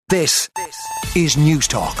This is News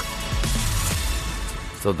Talk.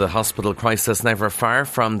 So the hospital crisis never far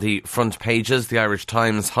from the front pages. The Irish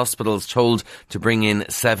Times: hospitals told to bring in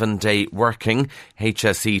 7-day working.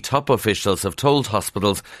 HSE top officials have told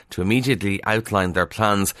hospitals to immediately outline their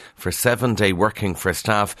plans for 7-day working for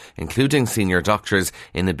staff, including senior doctors,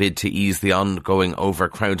 in a bid to ease the ongoing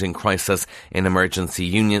overcrowding crisis in emergency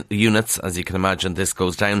units. As you can imagine, this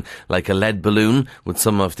goes down like a lead balloon with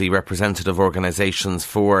some of the representative organisations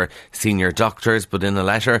for senior doctors. But in a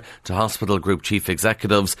letter to hospital group chief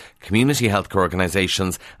executives, community healthcare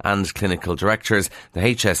organisations and clinical directors, the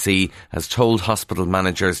HSE has told hospital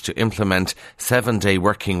managers to implement 7-day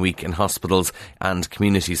working week in hospitals and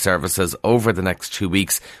community services over the next 2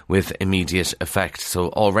 weeks with immediate effect. So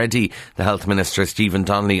already the Health Minister, Stephen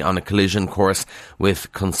Donnelly, on a collision course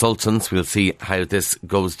with consultants. We'll see how this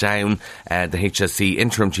goes down. The HSE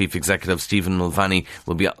Interim Chief Executive, Stephen Mulvaney,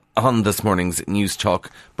 will be on this morning's News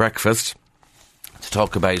Talk breakfast to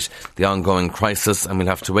talk about the ongoing crisis, and we'll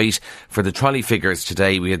have to wait for the trolley figures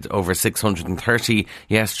today. We had over 630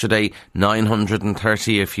 yesterday,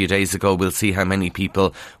 930 a few days ago. We'll see how many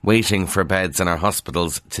people waiting for beds in our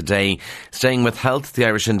hospitals today. Staying with health, the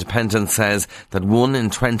Irish Independent says that 1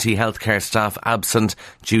 in 20 healthcare staff absent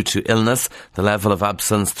due to illness. The level of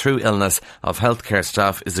absence through illness of healthcare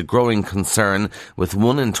staff is a growing concern, with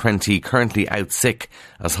 1 in 20 currently out sick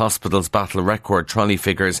as hospitals battle record trolley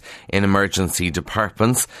figures in emergency departments.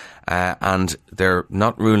 And they're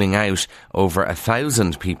not ruling out over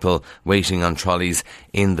 1,000 people waiting on trolleys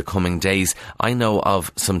in the coming days. I know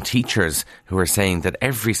of some teachers who are saying that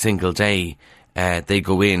every single day they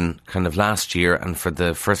go in, kind of last year and for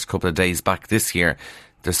the first couple of days back this year,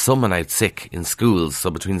 there's someone out sick in schools.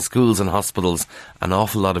 So between schools and hospitals, an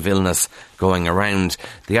awful lot of illness going around.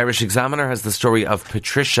 The Irish Examiner has the story of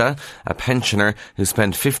Patricia, a pensioner who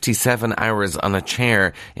spent 57 hours on a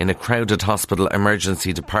chair in a crowded hospital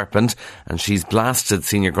emergency department, and she's blasted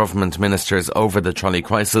senior government ministers over the trolley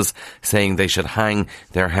crisis, saying they should hang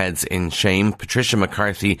their heads in shame. Patricia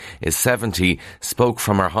McCarthy is 70, spoke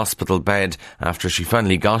from her hospital bed after she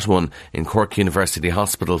finally got one in Cork University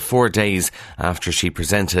Hospital 4 days after she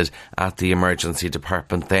presented at the emergency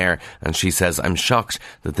department there, and she says, "I'm shocked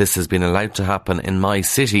that this has been allowed to happen in my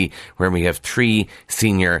city where we have 3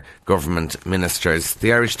 senior government ministers."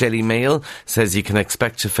 The Irish Daily Mail says you can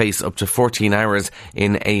expect to face up to 14 hours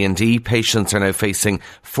in A&E. Patients are now facing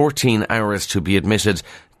 14 hours to be admitted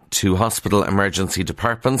to hospital emergency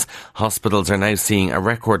departments. Hospitals are now seeing a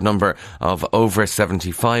record number of over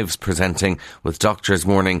 75s presenting, with doctors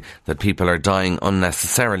warning that people are dying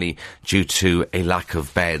unnecessarily due to a lack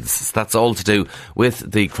of beds. So that's all to do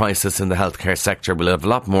with the crisis in the healthcare sector. We'll have a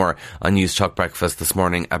lot more on News Talk Breakfast this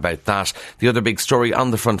morning about that. The other big story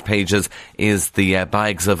on the front pages is the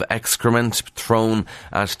bags of excrement thrown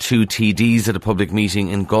at 2 TDs at a public meeting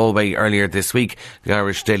in Galway earlier this week. The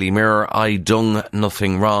Irish Daily Mirror: "I dung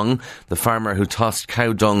nothing wrong." The farmer who tossed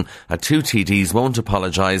cow dung at 2 TDs won't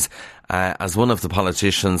apologise, as one of the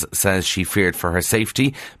politicians says she feared for her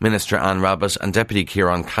safety. Minister Anne Rabbitte and Deputy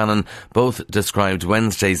Ciarán Cannon both described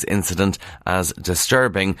Wednesday's incident as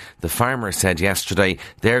disturbing. The farmer said yesterday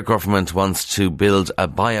their government wants to build a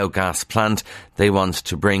biogas plant. They want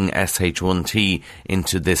to bring SH1T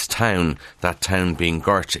into this town, that town being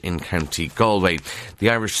Gort in County Galway. The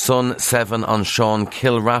Irish Sun: 7 on Sean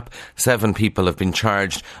kill rap. 7 people have been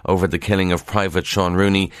charged over the killing of Private Sean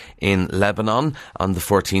Rooney in Lebanon on the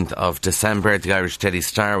 14th of December. The Irish Daily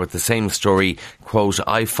Star with the same story, quote,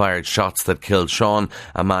 "I fired shots that killed Sean."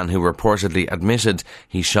 A man who reportedly admitted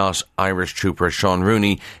he shot Irish trooper Sean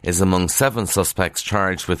Rooney is among 7 suspects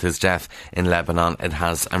charged with his death in Lebanon, it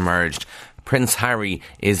has emerged. Prince Harry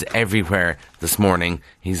is everywhere this morning.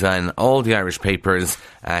 He's in all the Irish papers.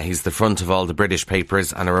 He's the front of all the British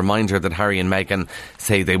papers. And a reminder that Harry and Meghan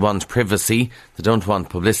say they want privacy. They don't want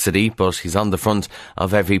publicity, but he's on the front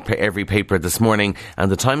of every paper this morning.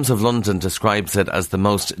 And the Times of London describes it as the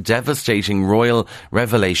most devastating royal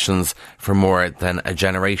revelations for more than a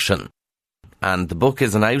generation. And the book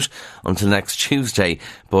isn't out until next Tuesday,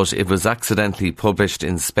 but it was accidentally published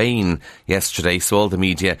in Spain yesterday, so all the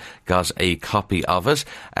media got a copy of it.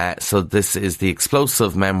 So this is the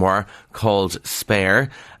explosive memoir called Spare,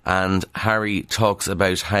 and Harry talks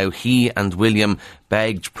about how he and William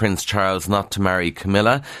begged Prince Charles not to marry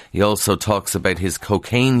Camilla. He also talks about his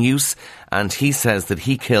cocaine use, and he says that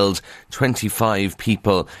he killed 25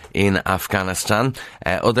 people in Afghanistan.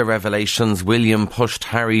 Other revelations: William pushed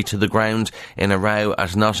Harry to the ground in a row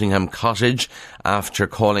at Nottingham Cottage after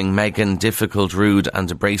calling Meghan difficult, rude and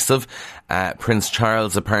abrasive. Prince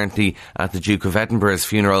Charles, apparently at the Duke of Edinburgh's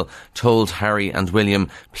funeral, told Harry and William,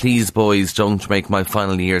 "Please, boys, don't make my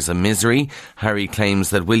final years a misery." Harry claims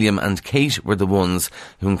that William and Kate were the ones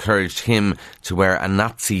who encouraged him to wear a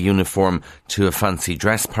Nazi uniform to a fancy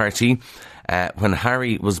dress party. When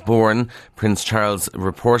Harry was born, Prince Charles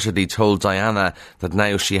reportedly told Diana that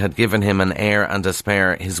now she had given him an heir and a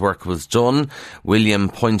spare, his work was done. William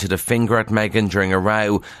pointed a finger at Meghan during a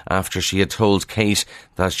row after she had told Kate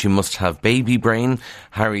that she must have baby brain.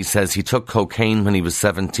 Harry says he took cocaine when he was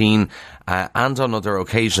 17 and on other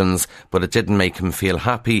occasions, but it didn't make him feel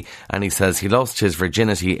happy, and he says he lost his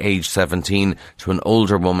virginity aged 17 to an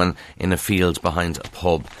older woman in a field behind a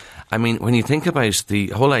pub. I mean, when you think about the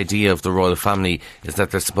whole idea of the royal family is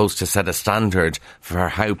that they're supposed to set a standard for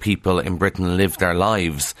how people in Britain live their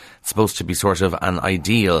lives. It's supposed to be sort of an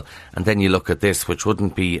ideal. And then you look at this, which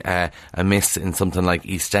wouldn't be a miss in something like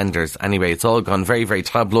EastEnders. Anyway, it's all gone very, very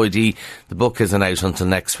tabloidy. The book isn't out until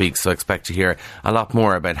next week, so expect to hear a lot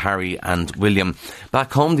more about Harry and William.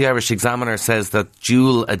 Back home, the Irish Examiner says that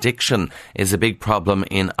dual addiction is a big problem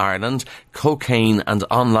in Ireland. Cocaine and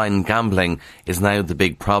online gambling is now the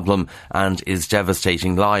big problem and is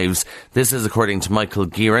devastating lives. This is according to Michael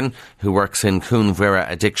Gearan, who works in Coonvera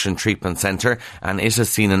Addiction Treatment Centre, and it has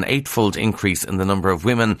seen an 8-fold increase in the number of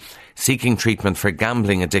women seeking treatment for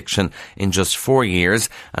gambling addiction in just 4 years,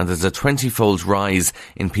 and there's a 20-fold rise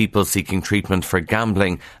in people seeking treatment for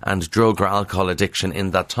gambling and drug or alcohol addiction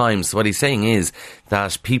in that time. So what he's saying is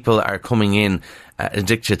that people are coming in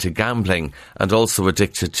addicted to gambling and also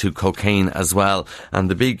addicted to cocaine as well.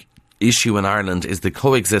 And the big issue in Ireland is the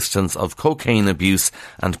coexistence of cocaine abuse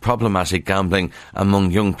and problematic gambling among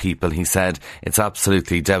young people, he said. It's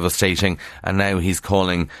absolutely devastating, and now he's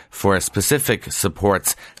calling for specific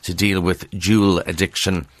supports to deal with dual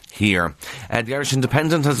addiction here. The Irish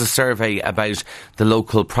Independent has a survey about the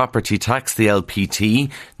local property tax, the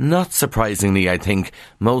LPT. Not surprisingly, I think,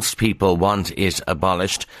 most people want it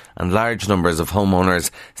abolished, and large numbers of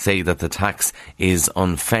homeowners say that the tax is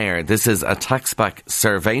unfair. This is a taxback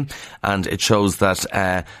survey, and it shows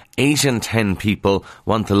that 8 in 10 people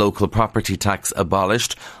want the local property tax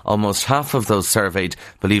abolished. Almost half of those surveyed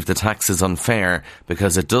believe the tax is unfair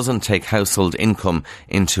because it doesn't take household income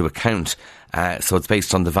into account. So it's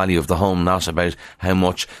based on the value of the home, not about how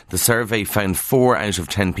much. The survey found 4 out of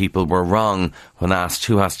 10 people were wrong when asked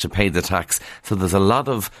who has to pay the tax. So there's a lot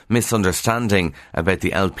of misunderstanding about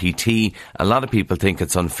the LPT. A lot of people think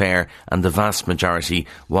it's unfair, and the vast majority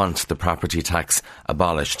want the property tax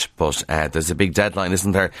abolished. But there's a big deadline,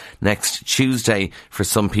 isn't there, next Tuesday for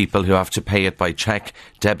some people who have to pay it by cheque,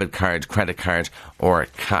 debit card, credit card or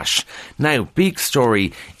cash. Now, big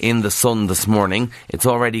story in The Sun this morning. It's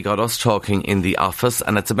already got us talking in the office,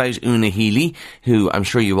 and it's about Una Healy, who I'm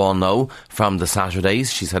sure you all know from the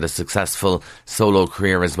Saturdays. She's had a successful solo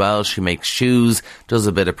career as well. She makes shoes, does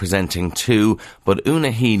a bit of presenting too. But Una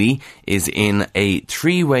Healy is in a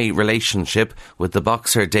 3-way relationship with the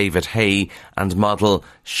boxer David Haye and model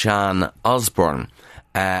Sian Osborne.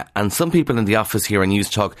 And some people in the office here on News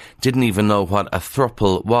Talk didn't even know what a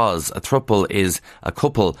throuple was. A throuple is a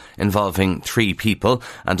couple involving 3 people,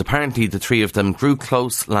 and apparently the 3 of them grew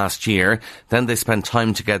close last year. Then they spent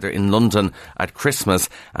time together in London at Christmas,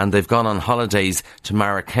 and they've gone on holidays to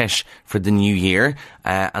Marrakesh for the new year.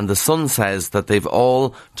 And The Sun says that they've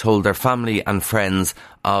all told their family and friends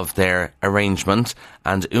of their arrangement,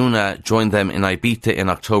 and Una joined them in Ibiza in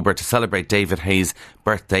October to celebrate David Haye's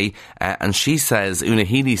birthday, and she says, Una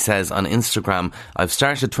Healy says on Instagram, "I've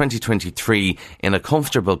started 2023 in a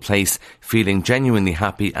comfortable place, feeling genuinely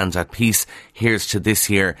happy and at peace. Here's to this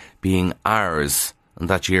year being ours." And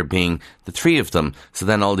that year being the 3 of them. So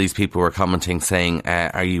then all these people were commenting saying,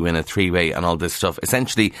 are you in a 3-way and all this stuff.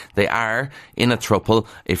 Essentially, they are in a throuple,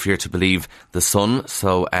 if you're to believe The Sun.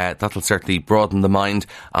 So that'll certainly broaden the mind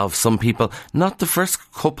of some people. Not the first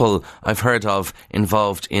couple I've heard of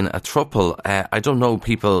involved in a throuple. I don't know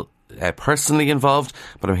people personally involved,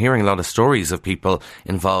 but I'm hearing a lot of stories of people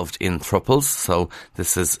involved in thruples, so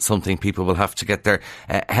this is something people will have to get their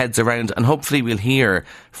heads around, and hopefully we'll hear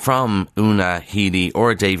from Una Healy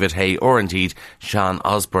or David Haye or indeed Sian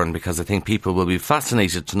Osborne, because I think people will be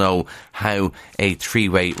fascinated to know how a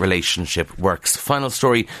 3-way relationship works. Final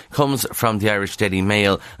story comes from the Irish Daily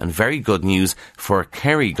Mail, and very good news for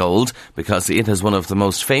Kerrygold, because it is one of the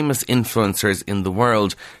most famous influencers in the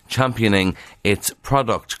world championing its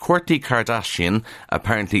product. Kourtney Kardashian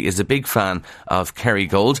apparently is a big fan of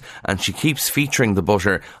Kerrygold, and she keeps featuring the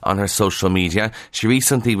butter on her social media. She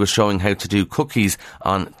recently was showing how to do cookies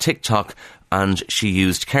on TikTok and she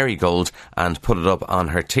used Kerrygold and put it up on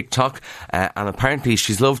her TikTok. And apparently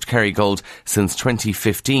she's loved Kerrygold since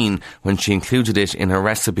 2015 when she included it in her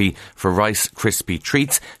recipe for Rice Krispie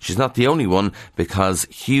treats. She's not the only one, because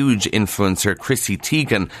huge influencer Chrissy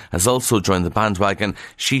Teigen has also joined the bandwagon.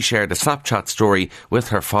 She shared a Snapchat story with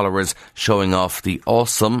her followers showing off the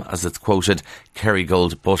awesome, as it's quoted,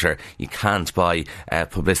 Kerrygold butter. You can't buy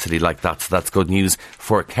publicity like that, so that's good news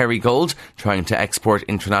for Kerrygold, trying to export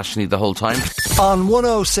internationally the whole time. On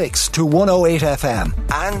 106 to 108 FM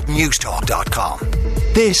and newstalk.com.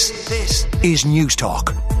 This is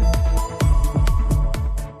Newstalk.